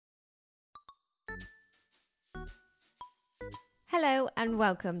Hello and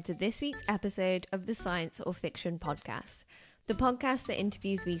welcome to this week's episode of the Science or Fiction podcast, the podcast that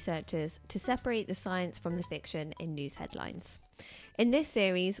interviews researchers to separate the science from the fiction in news headlines. In this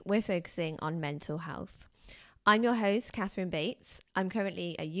series, we're focusing on mental health. I'm your host, Catherine Bates. I'm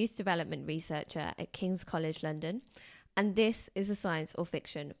currently a youth development researcher at King's College London, and this is the Science or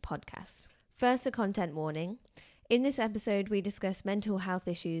Fiction podcast. First, a content warning. In this episode, we discuss mental health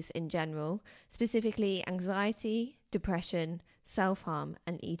issues in general, specifically anxiety, depression, self-harm,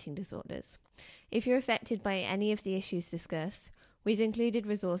 and eating disorders. If you're affected by any of the issues discussed, we've included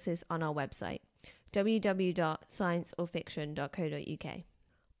resources on our website, www.scienceorfiction.co.uk.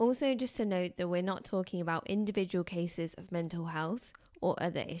 Also, just to note that we're not talking about individual cases of mental health or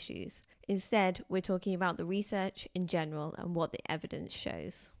other issues. Instead, we're talking about the research in general and what the evidence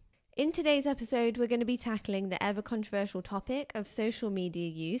shows. In today's episode, we're going to be tackling the ever-controversial topic of social media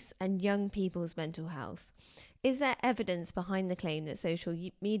use and young people's mental health. Is there evidence behind the claim that social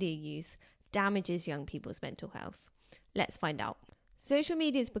media use damages young people's mental health? Let's find out. Social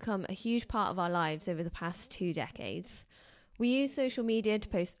media has become a huge part of our lives over the past 2 decades. We use social media to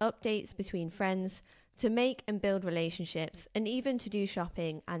post updates between friends, to make and build relationships, and even to do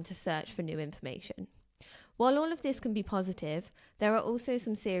shopping and to search for new information. While all of this can be positive, there are also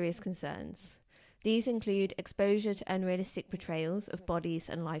some serious concerns. These include exposure to unrealistic portrayals of bodies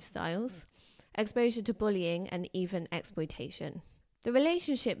and lifestyles, exposure to bullying, and even exploitation. The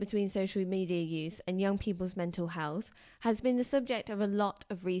relationship between social media use and young people's mental health has been the subject of a lot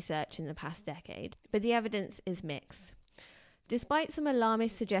of research in the past decade, but the evidence is mixed. Despite some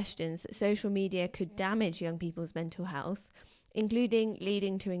alarmist suggestions that social media could damage young people's mental health, including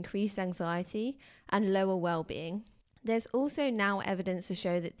leading to increased anxiety and lower well-being, there's also now evidence to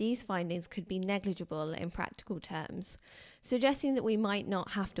show that these findings could be negligible in practical terms, suggesting that we might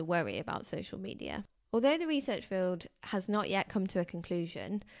not have to worry about social media. Although the research field has not yet come to a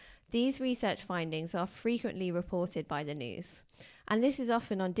conclusion, these research findings are frequently reported by the news, and this is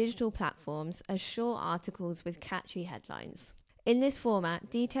often on digital platforms as short articles with catchy headlines. In this format,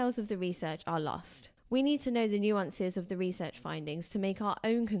 details of the research are lost. We need to know the nuances of the research findings to make our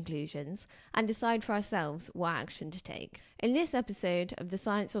own conclusions and decide for ourselves what action to take. In this episode of the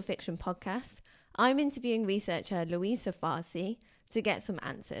Science or Fiction podcast, I'm interviewing researcher Louisa Farsi to get some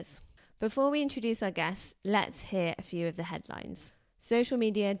answers. Before we introduce our guests, let's hear a few of the headlines. Social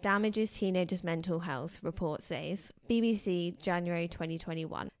media damages teenagers' mental health, report says. BBC, January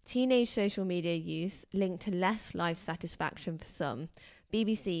 2021. Teenage social media use linked to less life satisfaction for some.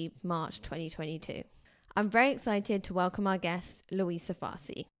 BBC, March 2022. I'm very excited to welcome our guest, Louisa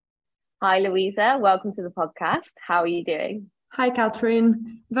Farsi. Hi, Louisa. Welcome to the podcast. How are you doing? Hi,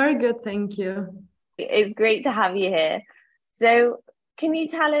 Catherine. Very good, thank you. It's great to have you here. So, can you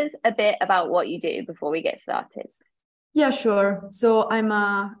tell us a bit about what you do before we get started? Yeah, sure. So I'm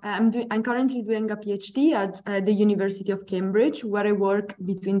currently doing a PhD at the University of Cambridge, where I work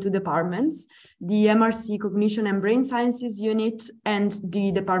between 2 departments, the MRC Cognition and Brain Sciences unit and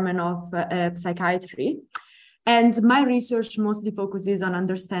the Department of Psychiatry. And my research mostly focuses on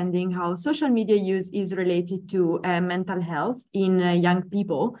understanding how social media use is related to mental health in young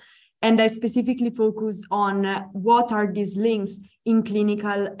people. And I specifically focus on what are these links in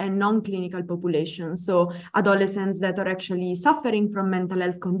clinical and non-clinical populations. So adolescents that are actually suffering from mental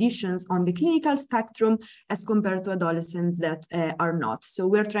health conditions on the clinical spectrum as compared to adolescents that are not. So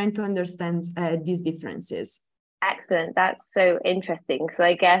we're trying to understand these differences. Excellent. That's so interesting. So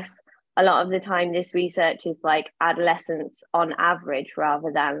I guess a lot of the time this research is like adolescents on average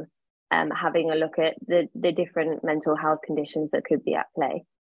rather than having a look at the different mental health conditions that could be at play.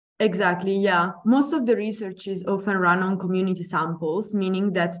 Exactly, yeah. Most of the research is often run on community samples,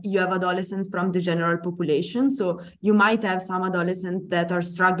 meaning that you have adolescents from the general population. So you might have some adolescents that are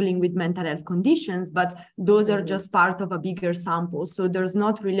struggling with mental health conditions, but those are just part of a bigger sample. So there's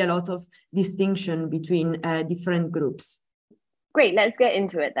not really a lot of distinction between different groups. Great, let's get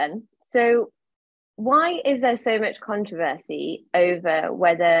into it then. So why is there so much controversy over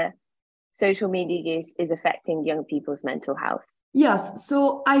whether social media use is affecting young people's mental health? Yes,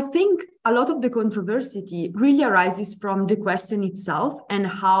 so I think a lot of the controversy really arises from the question itself and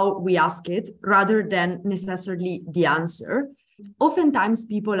how we ask it rather than necessarily the answer. Oftentimes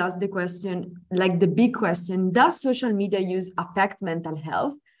people ask the question, like the big question, does social media use affect mental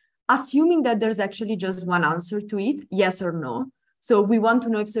health? Assuming that there's actually just one answer to it, yes or no. So we want to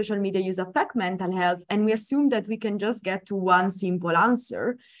know if social media use affect mental health, and we assume that we can just get to one simple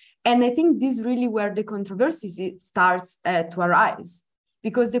answer. And I think this is really where the controversy starts to arise.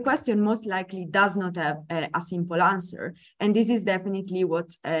 because the question most likely does not have a simple answer. And this is definitely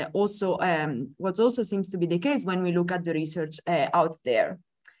what also seems to be the case when we look at the research out there.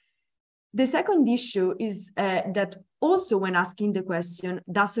 The second issue is that also when asking the question,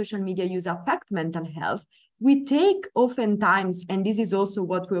 does social media use affect mental health? We take oftentimes, and this is also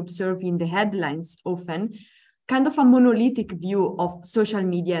what we observe in the headlines often, kind of a monolithic view of social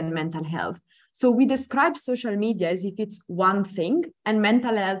media and mental health. So we describe social media as if it's one thing and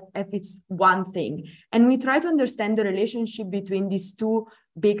mental health as if it's one thing. And we try to understand the relationship between these two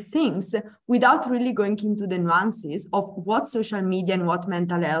big things without really going into the nuances of what social media and what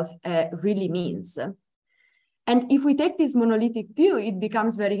mental health really means. And if we take this monolithic view, it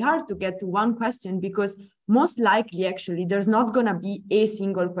becomes very hard to get to one question, because most likely, actually, there's not going to be a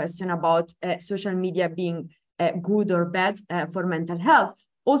single question about social media being good or bad for mental health.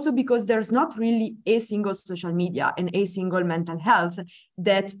 Also because there's not really a single social media and a single mental health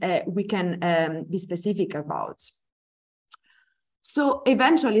that we can be specific about. So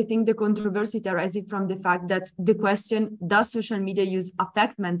eventually, I think the controversy arises from the fact that the question, does social media use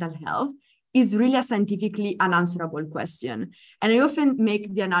affect mental health, is really a scientifically unanswerable question. And I often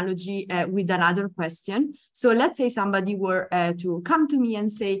make the analogy with another question. So let's say somebody were to come to me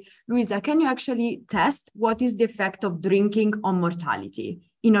and say, Luisa, can you actually test what is the effect of drinking on mortality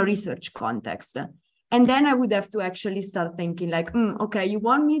in a research context? And then I would have to actually start thinking like, okay, you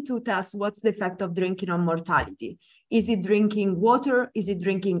want me to test what's the effect of drinking on mortality? Is it drinking water? Is it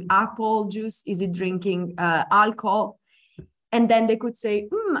drinking apple juice? Is it drinking alcohol? And then they could say,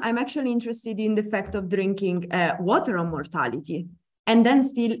 I'm actually interested in the effect of drinking water on mortality. And then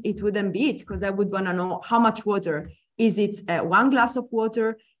still it wouldn't be it, because I would want to know how much water. Is it 1 glass of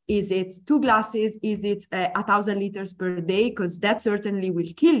water? Is it 2 glasses? Is it 1,000 liters per day? Because that certainly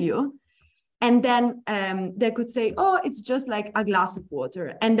will kill you. And then they could say, oh, it's just like a glass of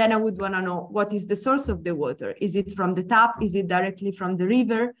water. And then I would want to know, what is the source of the water? Is it from the tap? Is it directly from the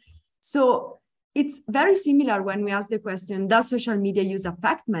river? So it's very similar when we ask the question, does social media use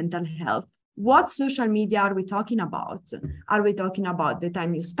affect mental health? What social media are we talking about? Are we talking about the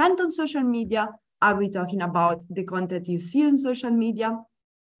time you spend on social media? Are we talking about the content you see on social media?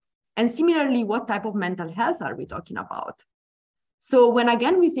 And similarly, what type of mental health are we talking about? So when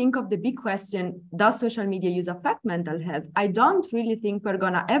again we think of the big question, does social media use affect mental health? I don't really think we're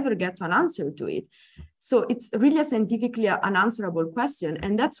gonna ever get to an answer to it. So it's really a scientifically unanswerable question.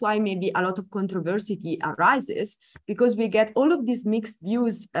 And that's why maybe a lot of controversy arises, because we get all of these mixed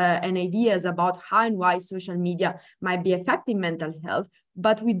views and ideas about how and why social media might be affecting mental health,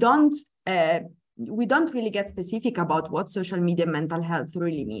 but we don't really get specific about what social media and mental health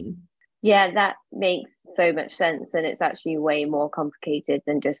really mean. Yeah, that makes so much sense. And it's actually way more complicated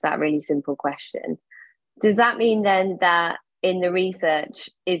than just that really simple question. Does that mean then that in the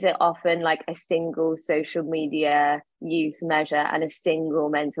research, is it often like a single social media use measure and a single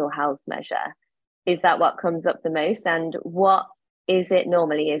mental health measure? Is that what comes up the most? And what is it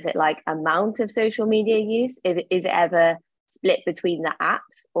normally? Is it like amount of social media use? Is it ever split between the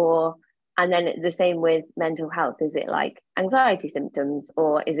apps? Or and then the same with mental health, is it like anxiety symptoms,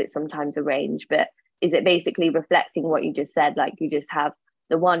 or is it sometimes a range? But is it basically reflecting what you just said, like you just have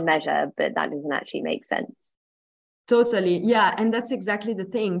the one measure, but that doesn't actually make sense? Totally. Yeah. And that's exactly the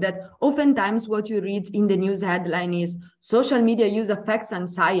thing, that oftentimes what you read in the news headline is social media use affects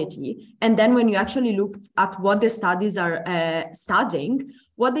anxiety. And then when you actually look at what the studies are studying,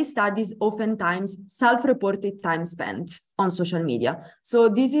 what they study is oftentimes self-reported time spent on social media. So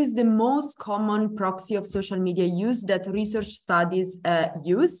this is the most common proxy of social media use that research studies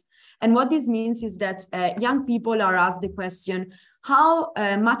use. And what this means is that young people are asked the question, how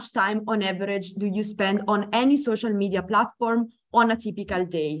much time on average do you spend on any social media platform on a typical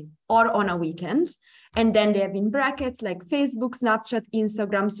day or on a weekend? And then they have in brackets like Facebook, Snapchat,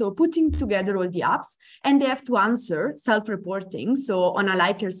 Instagram. So putting together all the apps, and they have to answer self-reporting. So on a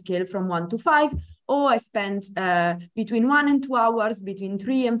Likert scale from 1 to 5, oh, I spent between 1 and 2 hours, between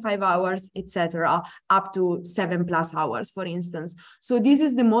 3 and 5 hours, etc., up to 7+ hours, for instance. So this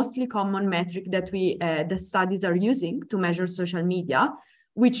is the mostly common metric that the studies are using to measure social media,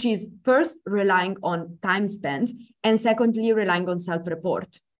 which is first relying on time spent, and secondly, relying on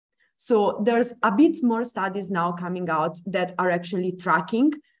self-report. So there's a bit more studies now coming out that are actually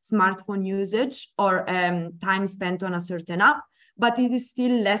tracking smartphone usage or time spent on a certain app, but it is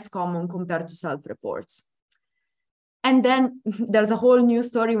still less common compared to self-reports. And then there's a whole new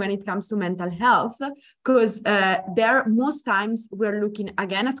story when it comes to mental health, because there most times we're looking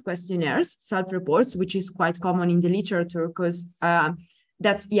again at questionnaires, self-reports, which is quite common in the literature, because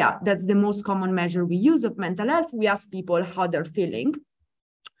that's the most common measure we use of mental health. We ask people how they're feeling.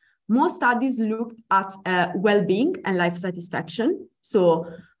 most studies looked at well-being and life satisfaction. So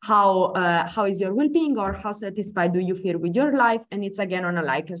how is your well-being, or how satisfied do you feel with your life? And it's again on a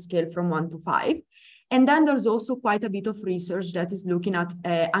Likert scale from 1 to 5. And then there's also quite a bit of research that is looking at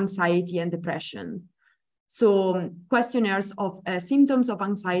anxiety and depression. So questionnaires of symptoms of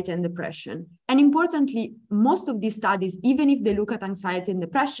anxiety and depression. And importantly, most of these studies, even if they look at anxiety and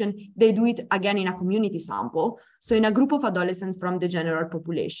depression, they do it again in a community sample. So in a group of adolescents from the general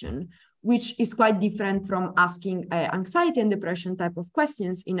population, which is quite different from asking anxiety and depression type of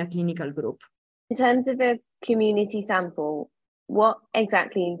questions in a clinical group. In terms of a community sample, what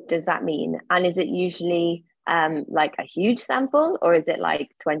exactly does that mean? And is it usually like a huge sample, or is it like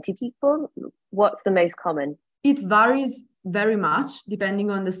 20 people? What's the most common? It varies very much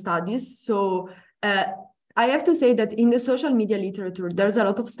depending on the studies. So I have to say that in the social media literature, there's a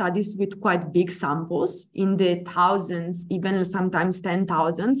lot of studies with quite big samples in the thousands, even sometimes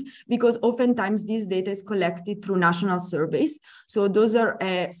 10,000s, because oftentimes this data is collected through national surveys. So those are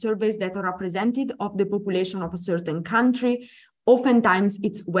surveys that are representative of the population of a certain country. Oftentimes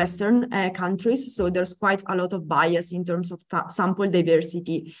it's Western countries, so there's quite a lot of bias in terms of sample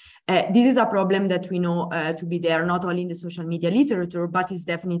diversity. This is a problem that we know to be there not only in the social media literature, but is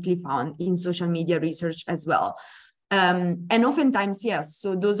definitely found in social media research as well. And oftentimes, yes,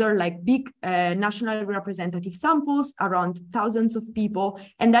 so those are like big national representative samples, around thousands of people.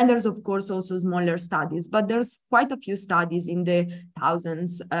 And then there's, of course, also smaller studies, but there's quite a few studies in the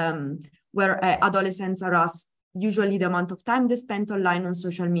thousands where adolescents are asked usually the amount of time they spent online on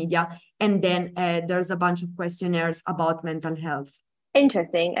social media. And then there's a bunch of questionnaires about mental health.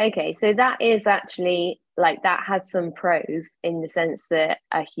 Interesting. Okay, so that is actually like that had some pros in the sense that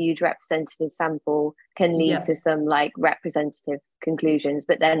a huge representative sample can lead to some like representative conclusions.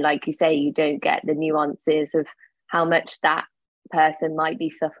 But then, like you say, you don't get the nuances of how much that person might be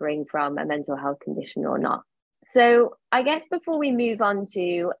suffering from a mental health condition or not. So I guess before we move on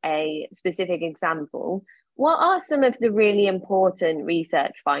to a specific example, what are some of the really important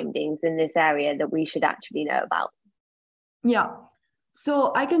research findings in this area that we should actually know about? Yeah,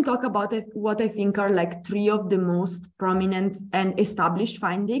 so I can talk about it, what I think are like 3 of the most prominent and established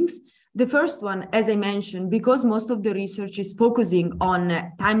findings. The first one, as I mentioned, because most of the research is focusing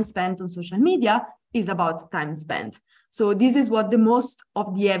on time spent on social media, is about time spent. So this is what most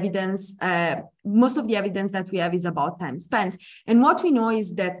of the evidence that we have is about time spent. And what we know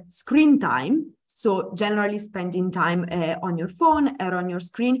is that screen time, so generally spending time on your phone or on your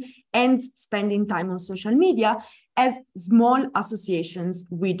screen and spending time on social media, has small associations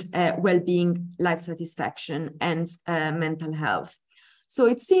with well-being, life satisfaction, and mental health. So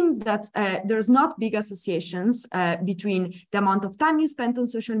it seems that there's not big associations between the amount of time you spend on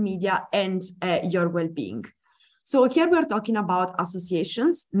social media and your well-being. So here we're talking about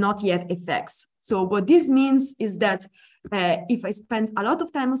associations, not yet effects. So what this means is that if I spend a lot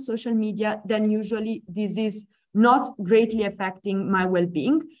of time on social media, then usually this is not greatly affecting my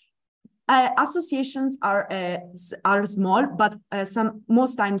well-being. Associations are small, but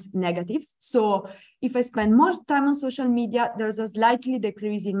most times negatives. So if I spend more time on social media, there's a slightly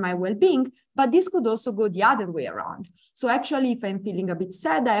decrease in my well-being, but this could also go the other way around. So actually, if I'm feeling a bit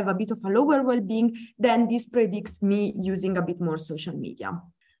sad, I have a bit of a lower well-being, then this predicts me using a bit more social media.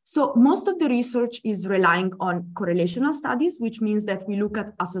 So most of the research is relying on correlational studies, which means that we look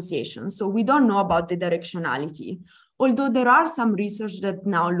at associations. So we don't know about the directionality, although there are some research that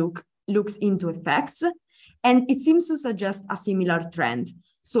now looks into effects, and it seems to suggest a similar trend.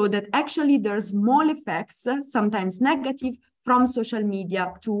 So that actually there's small effects, sometimes negative, from social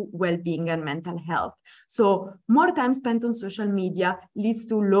media to well-being and mental health. So more time spent on social media leads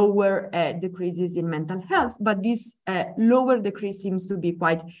to lower decreases in mental health, but this lower decrease seems to be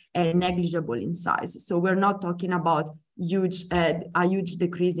quite negligible in size. So we're not talking about a huge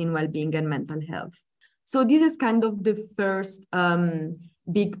decrease in well-being and mental health. So this is kind of the first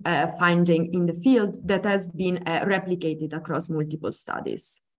big finding in the field that has been replicated across multiple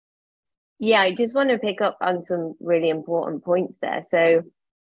studies. Yeah, I just want to pick up on some really important points there. So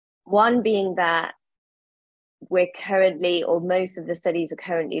one being that we're currently, or most of the studies are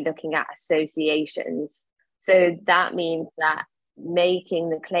currently looking at associations. So that means that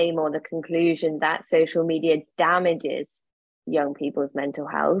making the claim or the conclusion that social media damages young people's mental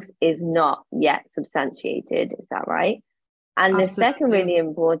health is not yet substantiated. Is that right? And Absolutely. The second really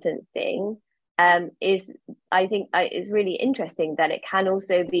important thing is, I think it's really interesting that it can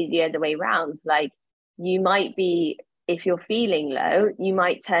also be the other way around. Like you might be, if you're feeling low, you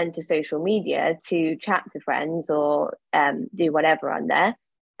might turn to social media to chat to friends or do whatever on there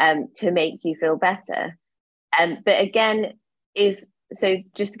to make you feel better. But again, is so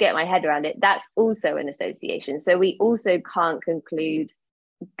just to get my head around it, that's also an association. So we also can't conclude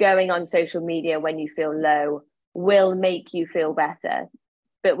going on social media when you feel low will make you feel better.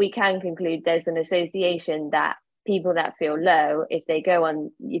 But we can conclude there's an association that people that feel low, if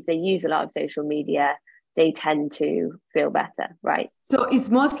they use a lot of social media, they tend to feel better, right? So it's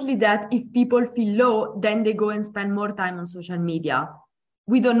mostly that if people feel low, then they go and spend more time on social media.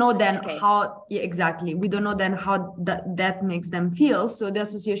 We don't know then how exactly. We don't know then how that makes them feel. So the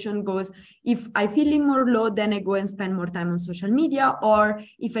association goes, if I'm feeling more low, then I go and spend more time on social media. Or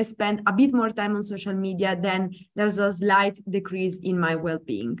if I spend a bit more time on social media, then there's a slight decrease in my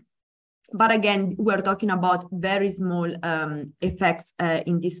well-being. But again, we're talking about very small effects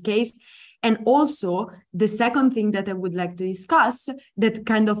in this case. And also, the second thing that I would like to discuss that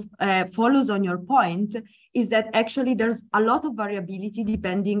kind of follows on your point is that actually there's a lot of variability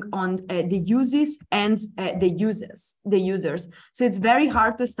depending on the uses and the users. So it's very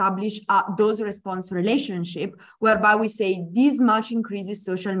hard to establish a dose-response relationship whereby we say this much increases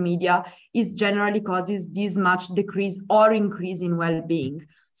social media is generally causes this much decrease or increase in well-being.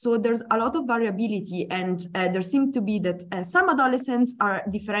 So there's a lot of variability, and there seems to be that some adolescents are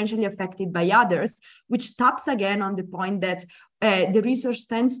differentially affected by others, which taps again on the point that the research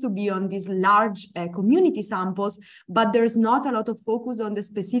tends to be on these large community samples, but there's not a lot of focus on the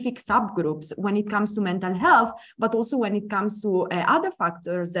specific subgroups when it comes to mental health, but also when it comes to other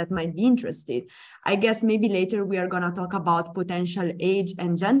factors that might be interested. I guess maybe later we are going to talk about potential age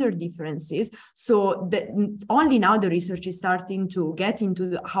and gender differences. So only now the research is starting to get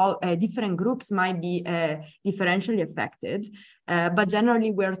into how different groups might be differentially affected. But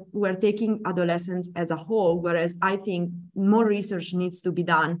generally, we're taking adolescents as a whole, whereas I think more research needs to be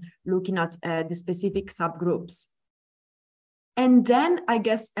done looking at the specific subgroups. And then I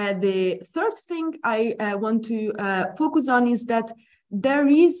guess the third thing I want to focus on is that there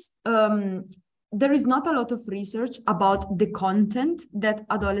is not a lot of research about the content that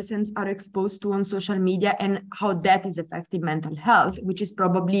adolescents are exposed to on social media and how that is affecting mental health, which is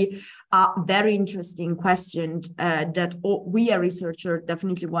probably a very interesting question that we, a researcher,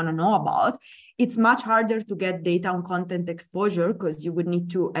 definitely want to know about. It's much harder to get data on content exposure because you would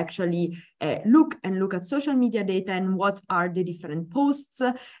need to actually look at social media data and what are the different posts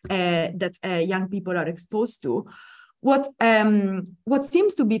that young people are exposed to. What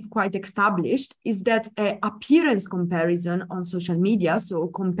seems to be quite established is that appearance comparison on social media, so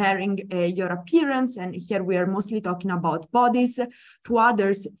comparing your appearance, and here we are mostly talking about bodies, to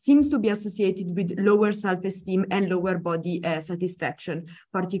others, seems to be associated with lower self-esteem and lower body satisfaction,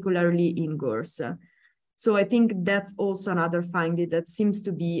 particularly in girls. So I think that's also another finding that seems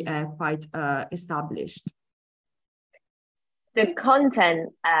to be quite established. The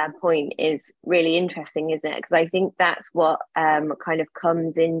content point is really interesting, isn't it? Because I think that's what kind of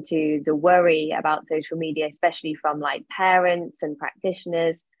comes into the worry about social media, especially from like parents and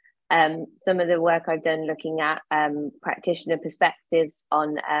practitioners. Some of the work I've done looking at practitioner perspectives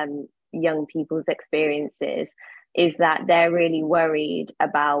on young people's experiences is that they're really worried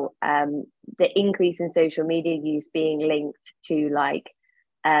about the increase in social media use being linked to like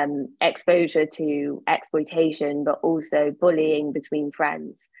exposure to exploitation, but also bullying between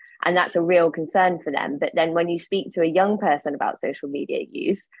friends. And that's a real concern for them. But then when you speak to a young person about social media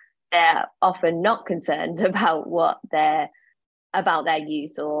use, they're often not concerned about their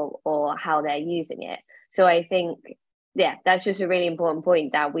use or how they're using it. So I think, that's just a really important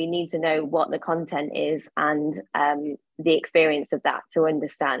point, that we need to know what the content is and the experience of that to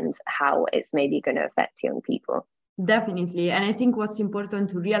understand how it's maybe going to affect young people. Definitely. And I think what's important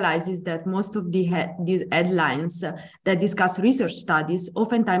to realize is that most of these headlines that discuss research studies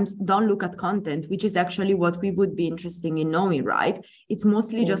oftentimes don't look at content, which is actually what we would be interested in knowing, right? It's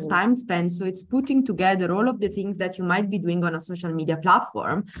mostly just time spent. So it's putting together all of the things that you might be doing on a social media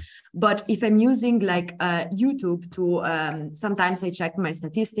platform. But if I'm using like YouTube to, sometimes I check my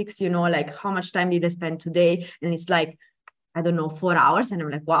statistics, like how much time did I spend today? And it's like, I don't know, 4 hours. And I'm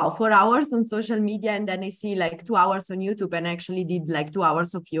like, wow, 4 hours on social media. And then I see like 2 hours on YouTube and I actually did like 2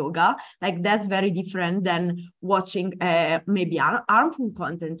 hours of yoga. Like that's very different than watching maybe harmful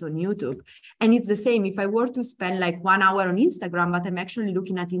content on YouTube. And it's the same. If I were to spend like 1 hour on Instagram, but I'm actually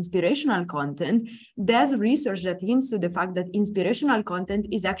looking at inspirational content, there's research that hints to the fact that inspirational content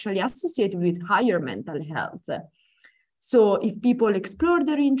is actually associated with higher mental health. So if people explore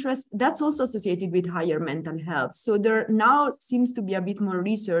their interests, that's also associated with higher mental health. So there now seems to be a bit more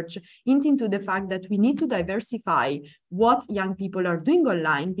research into the fact that we need to diversify what young people are doing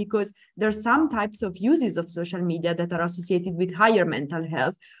online, because there are some types of uses of social media that are associated with higher mental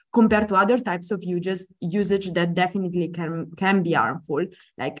health compared to other types of usage that definitely can be harmful,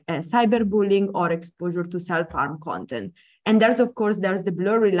 like cyberbullying or exposure to self-harm content. And there's the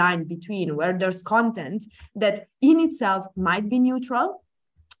blurry line between where there's content that in itself might be neutral,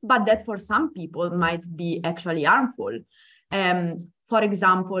 but that for some people might be actually harmful. For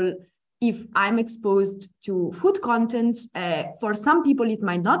example, if I'm exposed to food content, for some people it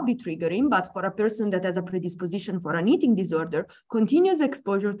might not be triggering, but for a person that has a predisposition for an eating disorder, continuous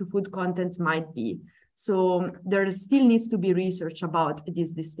exposure to food content might be. So there still needs to be research about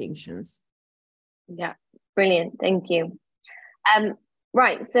these distinctions. Yeah, brilliant. Thank you.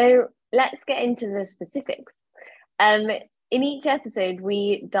 Right, so let's get into the specifics. In each episode,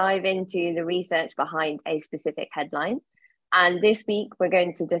 we dive into the research behind a specific headline. And this week, we're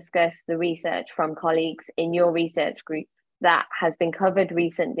going to discuss the research from colleagues in your research group that has been covered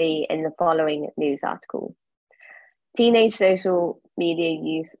recently in the following news articles. Teenage social media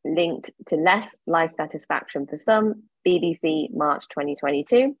use linked to less life satisfaction for some, BBC, March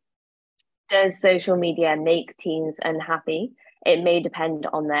 2022. Does social media make teens unhappy? It may depend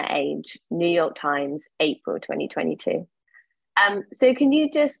on their age. New York Times, April 2022. So can you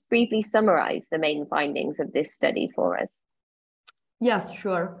just briefly summarize the main findings of this study for us? Yes,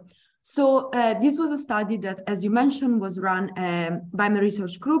 sure. So this was a study that, as you mentioned, was run by my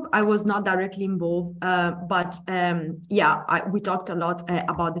research group. I was not directly involved, but we talked a lot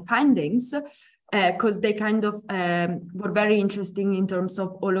about the findings because they kind of were very interesting in terms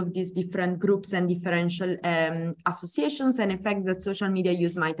of all of these different groups and differential associations and effects that social media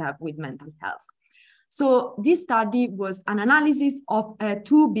use might have with mental health. So this study was an analysis of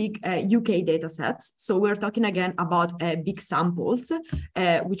two big UK data sets. So we're talking again about big samples,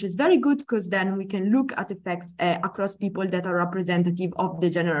 which is very good because then we can look at effects across people that are representative of the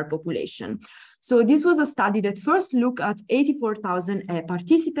general population. So this was a study that first looked at 84,000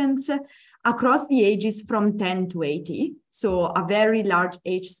 participants across the ages from 10 to 80, so a very large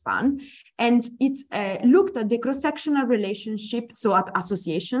age span. And it looked at the cross-sectional relationship, so at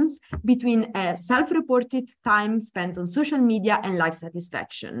associations between self-reported time spent on social media and life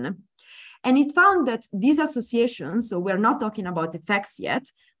satisfaction. And it found that these associations, so we're not talking about effects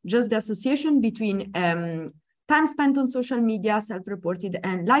yet, just the association between time spent on social media, self-reported,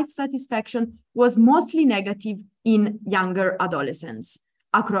 and life satisfaction was mostly negative in younger adolescents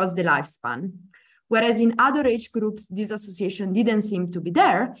across the lifespan. Whereas in other age groups, this association didn't seem to be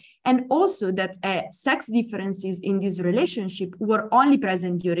there. And also that sex differences in this relationship were only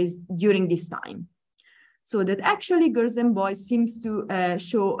present during this time. So that actually girls and boys seems to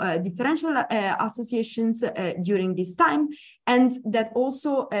show differential associations during this time, and that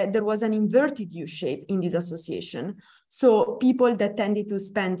also there was an inverted U shape in this association. So people that tended to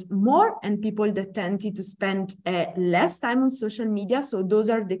spend more and people that tended to spend less time on social media, so those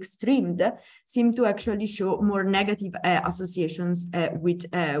are the extremes, seem to actually show more negative associations with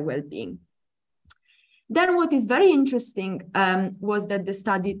well-being. Then what is very interesting was that the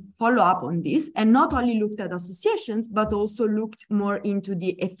study followed up on this and not only looked at associations, but also looked more into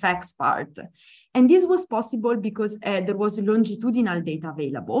the effects part. And this was possible because there was longitudinal data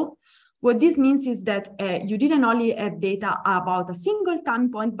available. What this means is that you didn't only have data about a single time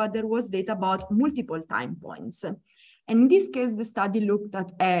point, but there was data about multiple time points. And in this case, the study looked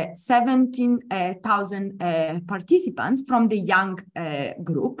at 17,000 participants from the young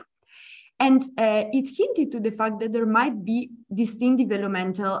group. And it hinted to the fact that there might be distinct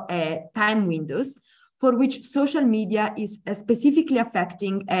developmental time windows for which social media is specifically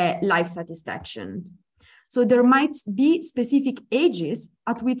affecting life satisfaction. So there might be specific ages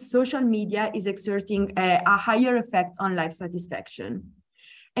at which social media is exerting a higher effect on life satisfaction.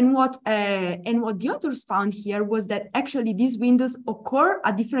 And what the authors found here was that actually these windows occur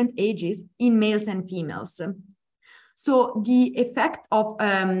at different ages in males and females. So the effect of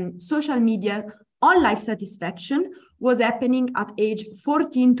social media on life satisfaction was happening at age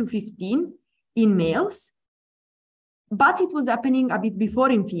 14 to 15 in males, but it was happening a bit before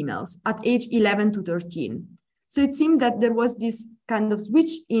in females at age 11 to 13. So it seemed that there was this kind of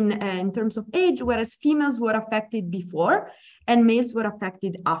switch in terms of age, whereas females were affected before and males were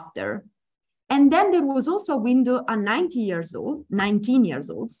affected after. And then there was also a window at 19 years old, 90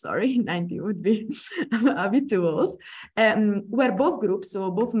 would be a bit too old, where both groups, so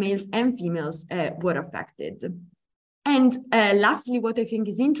both males and females, were affected. And lastly, what I think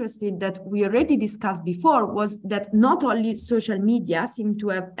is interesting that we already discussed before was that not only social media seem to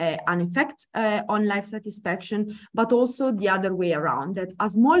have an effect on life satisfaction, but also the other way around, that a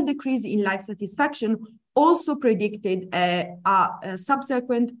small decrease in life satisfaction also predicted a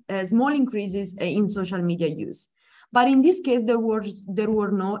subsequent small increases in social media use. But in this case, there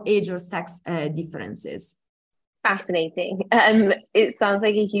were no age or sex differences. Fascinating. It sounds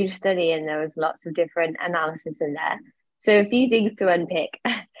like a huge study, and there was lots of different analysis in there. So a few things to unpick.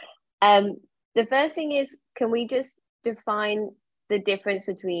 The first thing is, can we just define the difference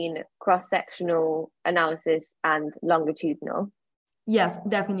between cross-sectional analysis and longitudinal? Yes,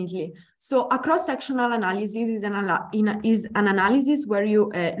 definitely. So a cross-sectional analysis is an analysis where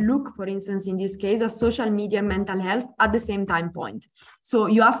you look, for instance, in this case, at social media and mental health at the same time point. So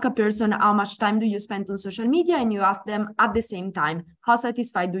you ask a person, how much time do you spend on social media? And you ask them at the same time, how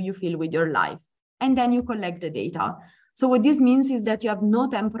satisfied do you feel with your life? And then you collect the data. So what this means is that you have no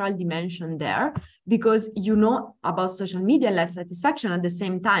temporal dimension there because you know about social media and life satisfaction at the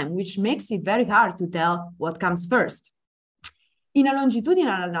same time, which makes it very hard to tell what comes first. In a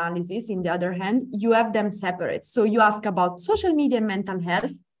longitudinal analysis, in the other hand, you have them separate. So you ask about social media and mental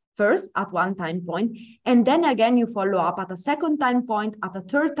health first at one time point, and then again, you follow up at a second time point, at a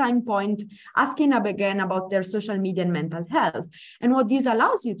third time point, asking again about their social media and mental health. And what this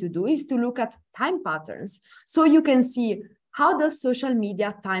allows you to do is to look at time patterns. So you can see how does social media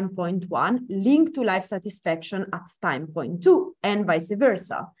at time point 1 link to life satisfaction at time point 2 and vice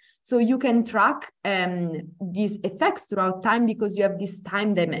versa. So you can track these effects throughout time because you have this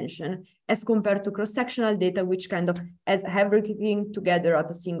time dimension as compared to cross-sectional data, which kind of has everything together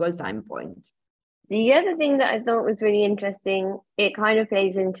at a single time point. The other thing that I thought was really interesting, it kind of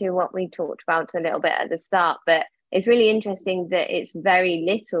plays into what we talked about a little bit at the start, but it's really interesting that it's very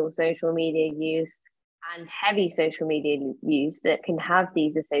little social media use and heavy social media use that can have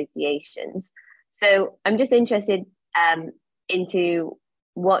these associations. So I'm just interested into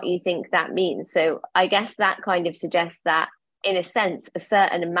what you think that means. So I guess that kind of suggests that, in a sense, a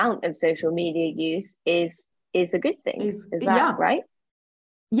certain amount of social media use is a good thing. Is that right?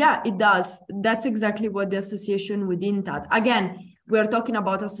 Yeah, it does. That's exactly what the association within that. Again, we're talking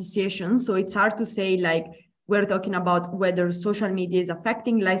about association, so it's hard to say like we're talking about whether social media is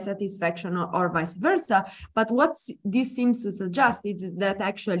affecting life satisfaction or vice versa. But what this seems to suggest is that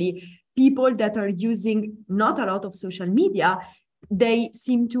actually people that are using not a lot of social media, they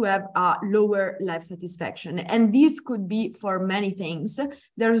seem to have a lower life satisfaction. And this could be for many things.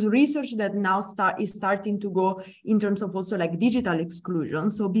 There's research that now is starting to go in terms of also like digital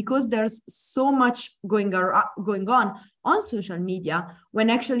exclusion. So because there's so much going on social media, when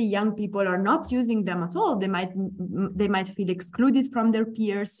actually young people are not using them at all, they might feel excluded from their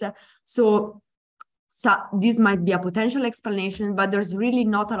peers. So this might be a potential explanation, but there's really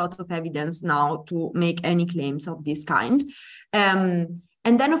not a lot of evidence now to make any claims of this kind. And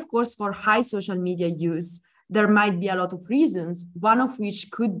then, of course, for high social media use, there might be a lot of reasons, one of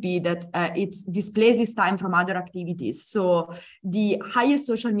which could be that it displaces time from other activities. So the highest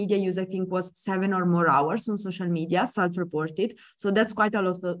social media use, I think, was 7 or more hours on social media, self-reported. So that's quite a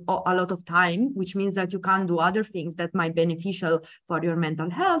lot of time, which means that you can't do other things that might be beneficial for your mental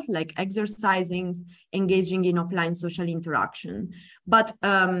health, like exercising, engaging in offline social interaction. But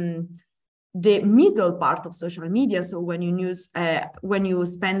the middle part of social media, so when you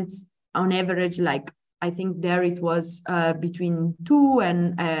spend on average, like I think there it was between 2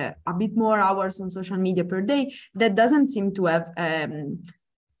 and a bit more hours on social media per day, that doesn't seem to have,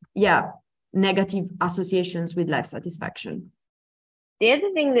 negative associations with life satisfaction. The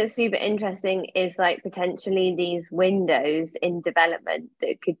other thing that's super interesting is like potentially these windows in development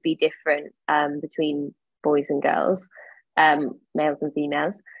that could be different between boys and girls, males and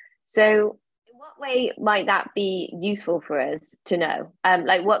females. So in what way might that be useful for us to know?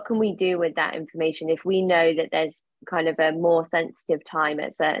 Like what can we do with that information if we know that there's kind of a more sensitive time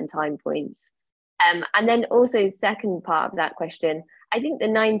at certain time points? And then also second part of that question, I think the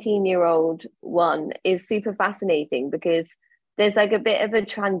 19-year-old one is super fascinating because there's like a bit of a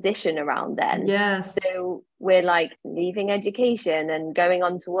transition around then. Yes. So we're like leaving education and going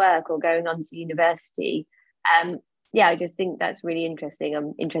on to work or going on to university. I just think that's really interesting.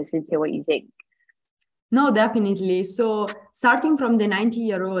 I'm interested to hear what you think. No, definitely. So starting from the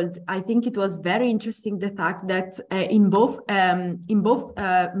 90-year-old, I think it was very interesting the fact that in both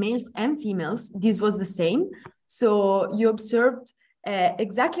males and females, this was the same. So you observed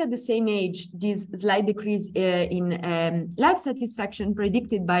exactly at the same age, this slight decrease in life satisfaction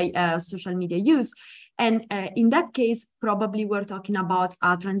predicted by social media use. And in that case, probably we're talking about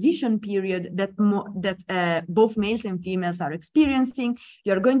a transition period that both males and females are experiencing.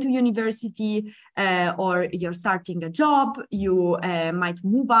 You're going to university or you're starting a job, you might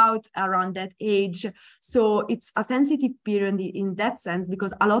move out around that age. So it's a sensitive period in that sense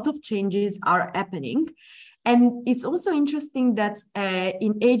because a lot of changes are happening. And it's also interesting that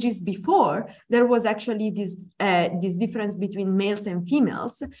in ages before, there was actually this difference between males and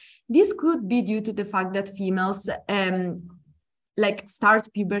females. This could be due to the fact that females start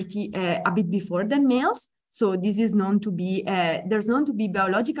puberty a bit before than males. So this is known to be, there's known to be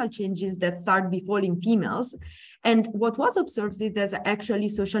biological changes that start before in females. And what was observed is that actually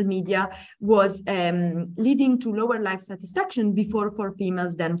social media was leading to lower life satisfaction before for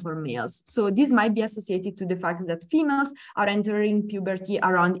females than for males. So this might be associated to the fact that females are entering puberty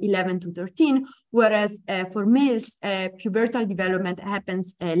around 11 to 13, whereas for males, pubertal development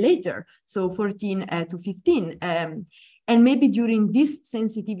happens later, so 14 to 15. And maybe during these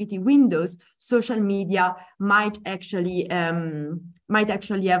sensitivity windows, social media might actually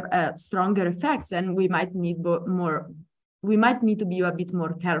have stronger effects, and we might need to be a bit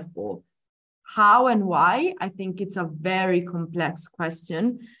more careful. How and why? I think it's a very complex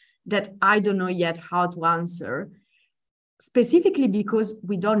question that I don't know yet how to answer, specifically because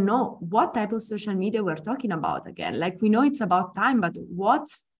we don't know what type of social media we're talking about again. Like, we know it's about time, but what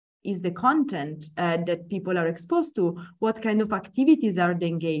is the content that people are exposed to? What kind of activities are they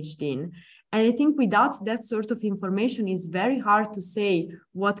engaged in? And I think without that sort of information, it's very hard to say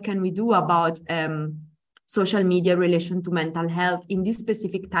what can we do about social media relation to mental health in these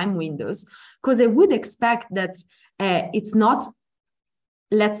specific time windows. Because I would expect that it's not,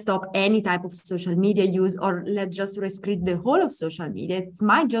 let's stop any type of social media use, or let's just restrict the whole of social media. It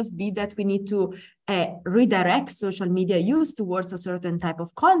might just be that we need to redirect social media use towards a certain type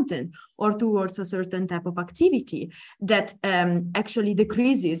of content or towards a certain type of activity that actually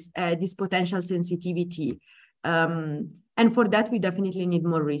decreases this potential sensitivity. And for that, we definitely need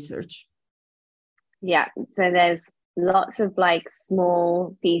more research. Yeah, so there's lots of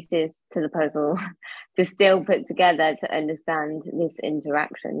small pieces to the puzzle to still put together to understand this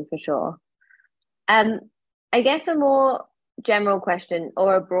interaction, for sure. I guess a more general question,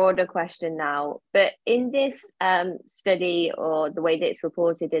 or a broader question now, but in this study, or the way that it's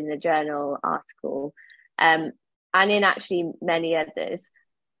reported in the journal article, and in actually many others,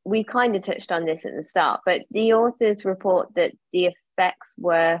 we kind of touched on this at the start, but the authors report that the effects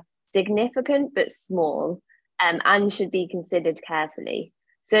were significant but small, and should be considered carefully.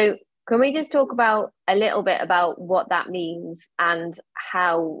 So can we just talk about a little bit about what that means and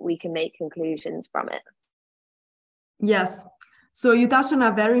how we can make conclusions from it? Yes. So you touched on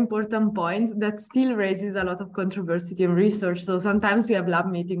a very important point that still raises a lot of controversy in research. So sometimes we have lab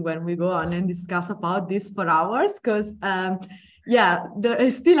meeting when we go on and discuss about this for hours, because there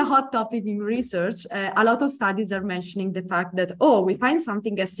is still a hot topic in research. A lot of studies are mentioning the fact that, we find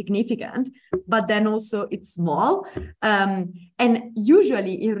something as significant, but then also it's small. And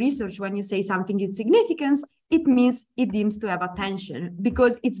usually in research, when you say something is significant, it means it deems to have attention,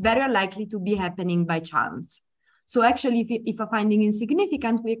 because it's very unlikely to be happening by chance. So actually, if a finding is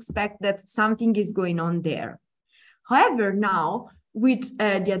significant, we expect that something is going on there. However, now, with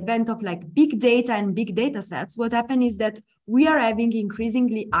the advent of big data and big data sets, what happened is that we are having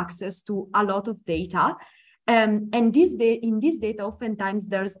increasingly access to a lot of data. And in this data, oftentimes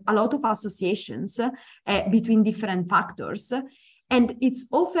there's a lot of associations between different factors. And it's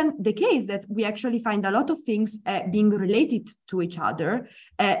often the case that we actually find a lot of things being related to each other,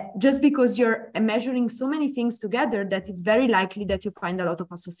 just because you're measuring so many things together that it's very likely that you find a lot of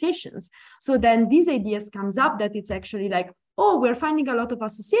associations. So then these ideas comes up that it's actually we're finding a lot of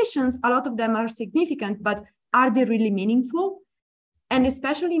associations, a lot of them are significant, but are they really meaningful? And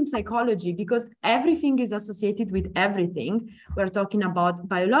especially in psychology, because everything is associated with everything. We're talking about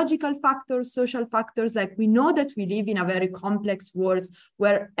biological factors, social factors. We know that we live in a very complex world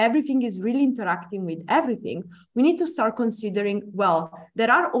where everything is really interacting with everything. We need to start considering,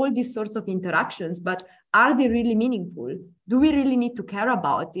 there are all these sorts of interactions, but are they really meaningful? Do we really need to care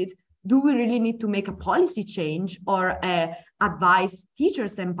about it? Do we really need to make a policy change or advise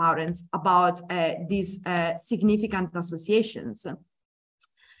teachers and parents about these significant associations?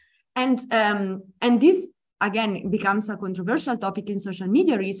 And this, again, becomes a controversial topic in social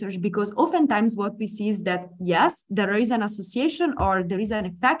media research, because oftentimes what we see is that, yes, there is an association or there is an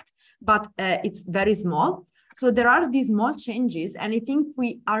effect, but it's very small. So there are these small changes, and I think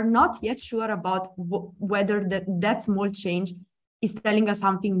we are not yet sure about whether that small change is telling us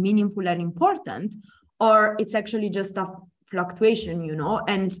something meaningful and important, or it's actually just a fluctuation, you know,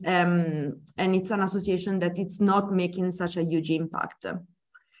 and it's an association that it's not making such a huge impact.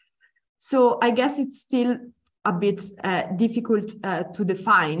 So I guess it's still a bit difficult to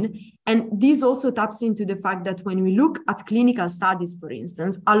define. And this also taps into the fact that when we look at clinical studies, for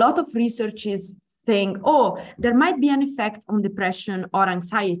instance, a lot of research is saying, oh, there might be an effect on depression or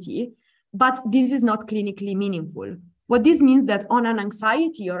anxiety, but this is not clinically meaningful. What this means that on an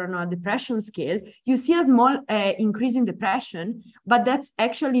anxiety or on a depression scale, you see a small increase in depression, but that's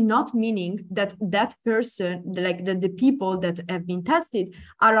actually not meaning that that person, like the people that have been tested,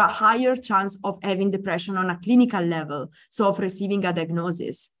 are a higher chance of having depression on a clinical level, so of receiving a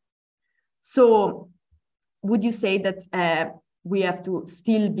diagnosis. So would you say that we have to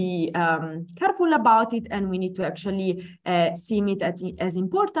still be careful about it, and we need to actually see it as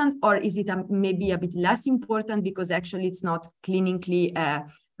important, or is it maybe a bit less important because actually it's not clinically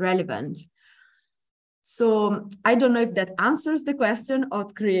relevant? So I don't know if that answers the question or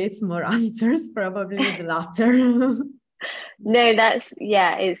creates more answers, probably the latter. No,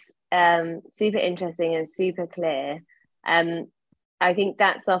 it's super interesting and super clear. I think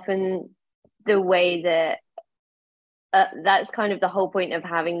that's often the way that that's kind of the whole point of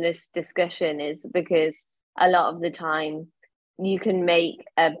having this discussion, is because a lot of the time you can make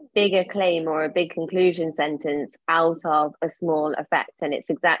a bigger claim or a big conclusion sentence out of a small effect. And it's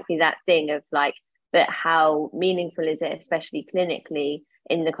exactly that thing of like, but how meaningful is it, especially clinically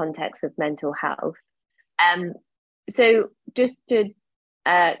in the context of mental health? So just to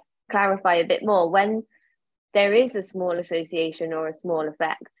clarify a bit more, when there is a small association or a small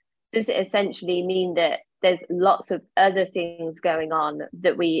effect, does it essentially mean that there's lots of other things going on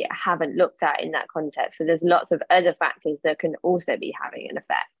that we haven't looked at in that context? So there's lots of other factors that can also be having an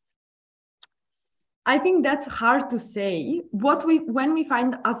effect. I think that's hard to say. When we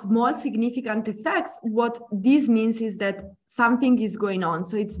find a small significant effects, what this means is that something is going on.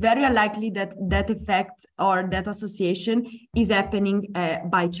 So it's very unlikely that that effect or that association is happening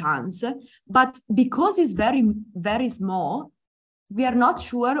by chance. But because it's very, very small, we are not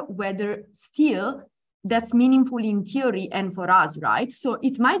sure whether still that's meaningful in theory and for us, right? So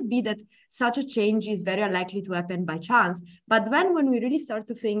it might be that such a change is very unlikely to happen by chance. But when we really start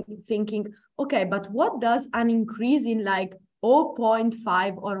to thinking, okay, but what does an increase in like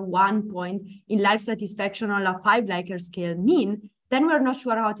 0.5 or 1 point in life satisfaction on a 5 Likert scale mean? Then we're not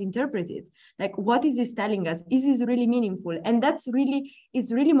sure how to interpret it. Like, what is this telling us? Is this really meaningful? And it's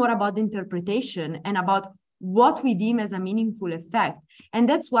really more about the interpretation and about what we deem as a meaningful effect. And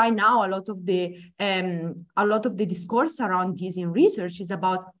that's why now a lot of the discourse around this in research is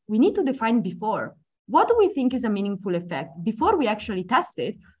about, we need to define before. What do we think is a meaningful effect before we actually test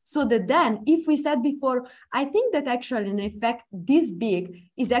it? So that then, if we said before, I think that actually an effect this big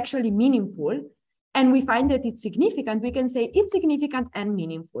is actually meaningful, and we find that it's significant, we can say it's significant and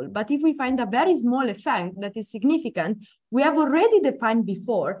meaningful. But if we find a very small effect that is significant, we have already defined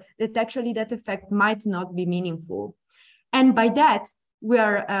before that actually that effect might not be meaningful. And by that, we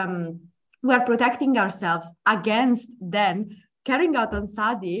are protecting ourselves against then carrying out a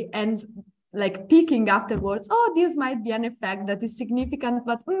study and like peeking afterwards, oh, this might be an effect that is significant,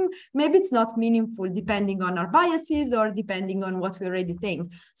 but maybe it's not meaningful, depending on our biases or depending on what we already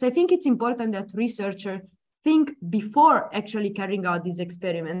think. So I think it's important that researchers think before actually carrying out these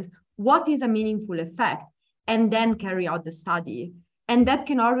experiments, what is a meaningful effect, and then carry out the study. And that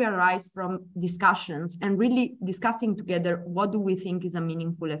can already arise from discussions and really discussing together, what do we think is a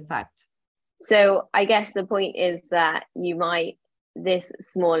meaningful effect? So I guess the point is that this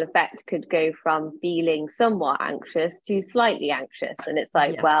small effect could go from feeling somewhat anxious to slightly anxious. And it's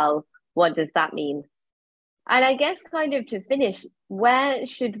like, yes. Well, what does that mean? And I guess kind of to finish, where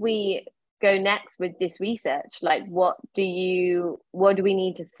should we go next with this research? Like, what do we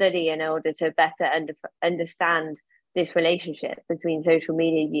need to study in order to better understand this relationship between social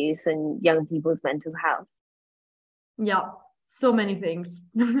media use and young people's mental health? Yeah. So many things.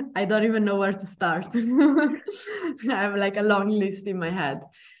 I don't even know where to start. I have like a long list in my head.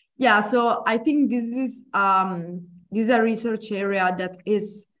 Yeah, so I think this is a research area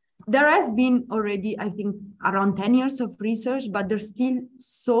there has been already, I think, around 10 years of research, but there's still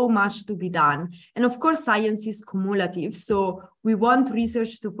so much to be done. And of course, science is cumulative. So we want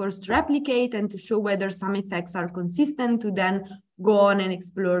research to first replicate and to show whether some effects are consistent to then go on and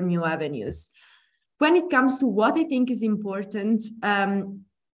explore new avenues. When it comes to what I think is important, and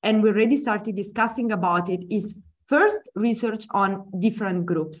we already started discussing about it, is first research on different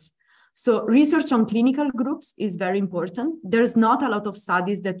groups. So research on clinical groups is very important. There's not a lot of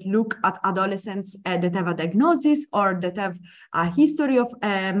studies that look at adolescents that have a diagnosis or that have a history of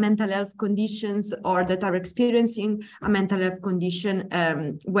mental health conditions or that are experiencing a mental health condition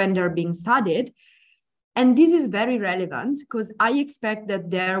when they're being studied. And this is very relevant because I expect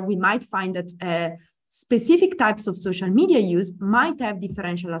that there we might find that specific types of social media use might have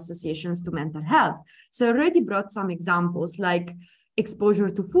differential associations to mental health. So I already brought some examples like exposure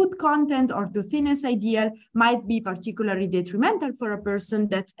to food content or to thinness ideal might be particularly detrimental for a person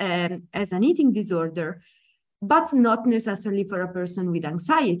that has an eating disorder, but not necessarily for a person with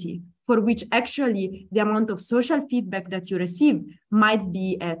anxiety, for which actually the amount of social feedback that you receive might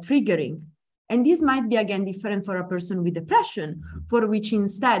be triggering. And this might be, again, different for a person with depression, for which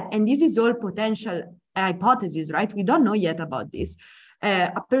instead, and this is all potential hypothesis, right? We don't know yet about this.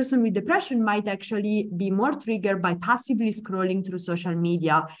 A person with depression might actually be more triggered by passively scrolling through social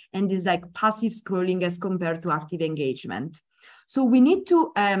media, and is like passive scrolling as compared to active engagement. So we need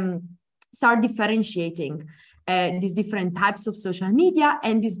to start differentiating these different types of social media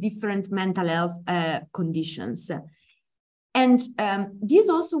and these different mental health conditions. And this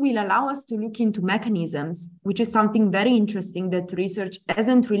also will allow us to look into mechanisms, which is something very interesting that research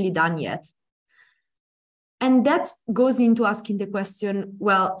hasn't really done yet. And that goes into asking the question,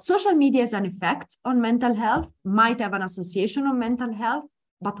 well, social media has an effect on mental health, might have an association on mental health,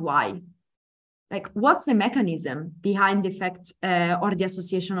 but why? Like, what's the mechanism behind the effect or the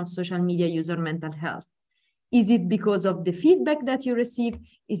association of social media use on mental health? Is it because of the feedback that you receive?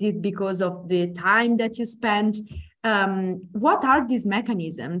 Is it because of the time that you spend? What are these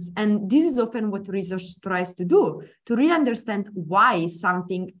mechanisms? And this is often what research tries to do, to really understand why is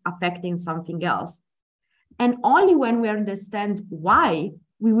something affecting something else. And only when we understand why,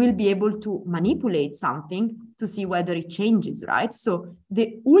 we will be able to manipulate something to see whether it changes, right? So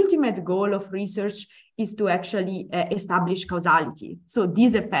the ultimate goal of research is to actually establish causality. So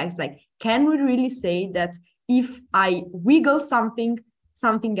these effects, like, can we really say that if I wiggle something,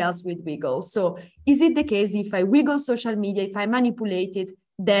 something else will wiggle? So is it the case if I wiggle social media, if I manipulate it,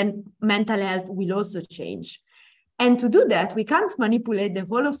 then mental health will also change? And to do that, we can't manipulate the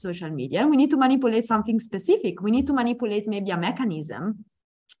whole of social media. We need to manipulate something specific. We need to manipulate maybe a mechanism.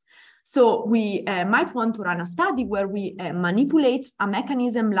 So we might want to run a study where we manipulate a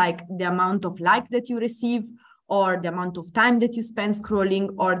mechanism like the amount of like that you receive, or the amount of time that you spend scrolling,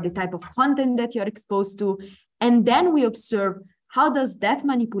 or the type of content that you're exposed to. And then we observe, how does that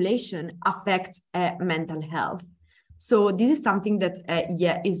manipulation affect mental health? So this is something that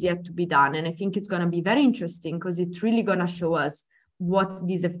is yet to be done. And I think it's going to be very interesting because it's really going to show us what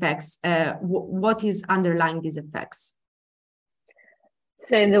these effects, what is underlying these effects.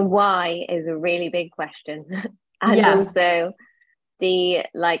 So the why is a really big question. And Yes. also the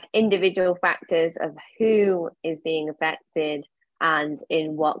individual factors of who is being affected and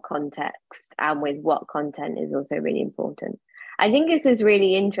in what context and with what content is also really important. I think this is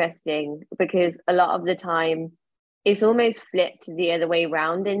really interesting because a lot of the time it's almost flipped the other way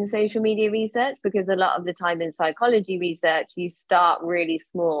around in social media research, because a lot of the time in psychology research, you start really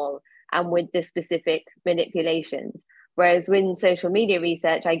small and with the specific manipulations. Whereas in social media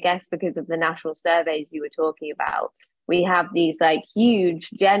research, I guess because of the national surveys you were talking about, we have these huge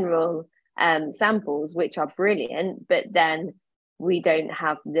general samples, which are brilliant, but then we don't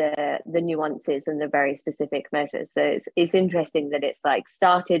have the nuances and the very specific measures. So it's interesting that it's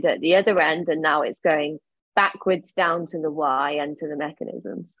started at the other end and now it's going backwards down to the why and to the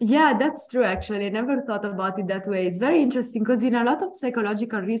mechanisms. Yeah, that's true. Actually, I never thought about it that way. It's very interesting because in a lot of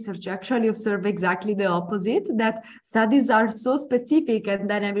psychological research, you actually observe exactly the opposite, that studies are so specific and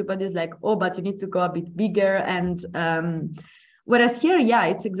then everybody's like, oh, but you need to go a bit bigger. And whereas here, yeah,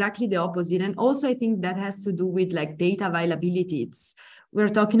 it's exactly the opposite. And also, I think that has to do with data availability. We're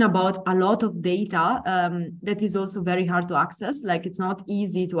talking about a lot of data that is also very hard to access. It's not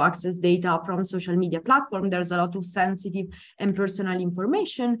easy to access data from social media platform. There's a lot of sensitive and personal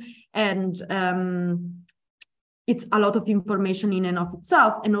information, and it's a lot of information in and of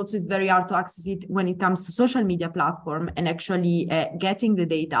itself. And also it's very hard to access it when it comes to social media platform and actually getting the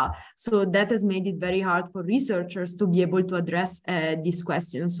data. So that has made it very hard for researchers to be able to address these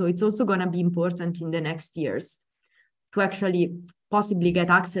questions. So it's also going to be important in the next years to actually possibly get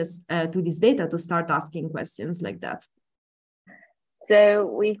access to this data to start asking questions like that. So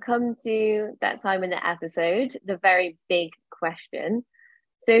we've come to that time in the episode, the very big question.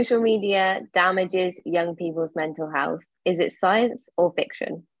 Social media damages young people's mental health. Is it science or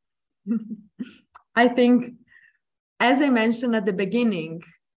fiction? I think, as I mentioned at the beginning,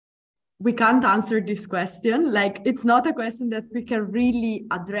 we can't answer this question. Like, it's not a question that we can really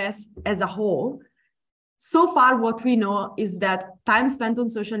address as a whole. So far, what we know is that time spent on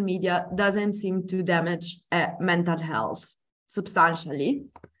social media doesn't seem to damage mental health substantially.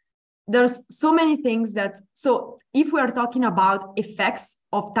 There's so many things so if we are talking about effects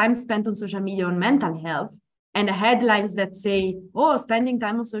of time spent on social media on mental health, and headlines that say, oh, spending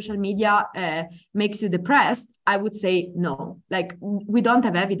time on social media makes you depressed, I would say no. Like, we don't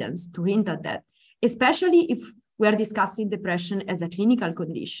have evidence to hint at that, especially if we're discussing depression as a clinical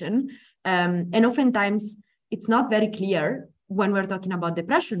condition. And oftentimes, it's not very clear when we're talking about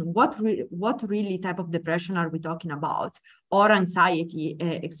depression, what really type of depression are we talking about, or anxiety,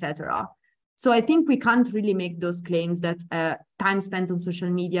 etc. So I think we can't really make those claims that time spent on social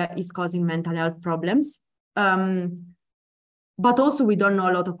media is causing mental health problems. But also we don't know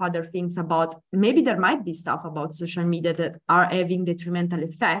a lot of other things about, maybe there might be stuff about social media that are having detrimental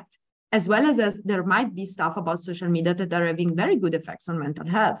effect, as well as there might be stuff about social media that are having very good effects on mental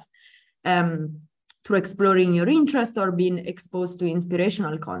health, through exploring your interest or being exposed to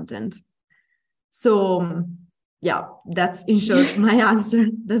inspirational content. So yeah, that's in short my answer.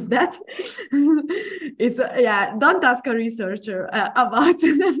 Does that? It's don't ask a researcher about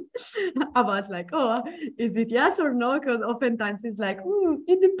like, oh, is it yes or no? Because oftentimes it's like,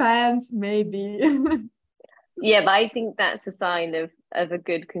 it depends, maybe. Yeah, but I think that's a sign of a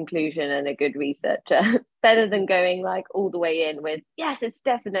good conclusion and a good researcher. Better than going like all the way in with, yes, it's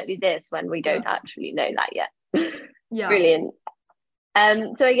definitely this, when we don't actually know that yet. Yeah. Brilliant.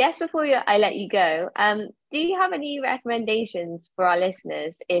 So I guess before I let you go, do you have any recommendations for our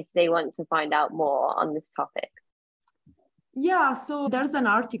listeners if they want to find out more on this topic? Yeah, so there's an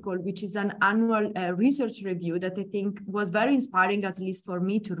article, which is an annual research review that I think was very inspiring, at least for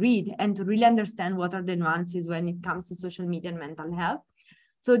me to read and to really understand what are the nuances when it comes to social media and mental health.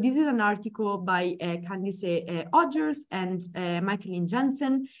 So this is an article by Candice Odgers and Michaeline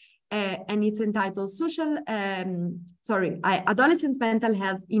Jensen, and it's entitled Adolescents' Mental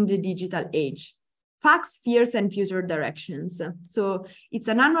Health in the Digital Age: Facts, Fears, and Future Directions. So it's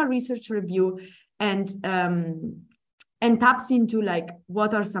an annual research review, and taps into like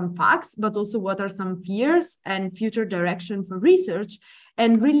what are some facts, but also what are some fears and future direction for research,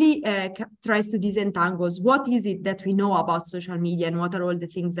 and really tries to disentangle what is it that we know about social media and what are all the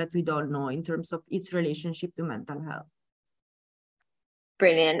things that we don't know in terms of its relationship to mental health.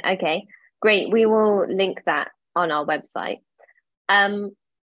 Brilliant. Okay, great. We will link that on our website.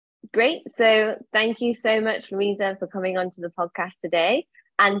 Great. So thank you so much, Louisa, for coming onto the podcast today.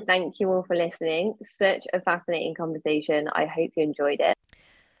 And thank you all for listening. Such a fascinating conversation. I hope you enjoyed it.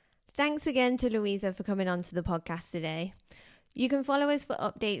 Thanks again to Louisa for coming onto the podcast today. You can follow us for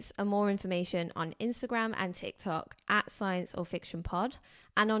updates and more information on Instagram and TikTok at Science or Fiction Pod,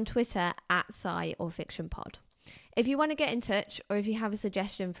 and on Twitter at Sci or Fiction Pod. If you want to get in touch, or if you have a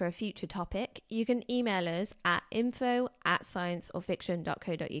suggestion for a future topic, you can email us at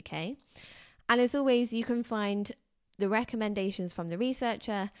info@scienceorfiction.co.uk. And as always, you can find the recommendations from the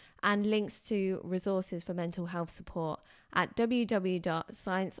researcher and links to resources for mental health support at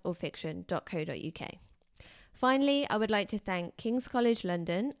www.scienceorfiction.co.uk. Finally, I would like to thank King's College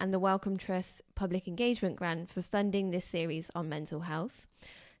London and the Wellcome Trust Public Engagement Grant for funding this series on mental health.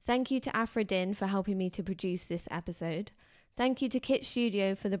 Thank you to Afra Din for helping me to produce this episode. Thank you to Kit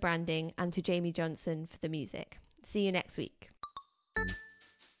Studio for the branding and to Jamie Johnson for the music. See you next week.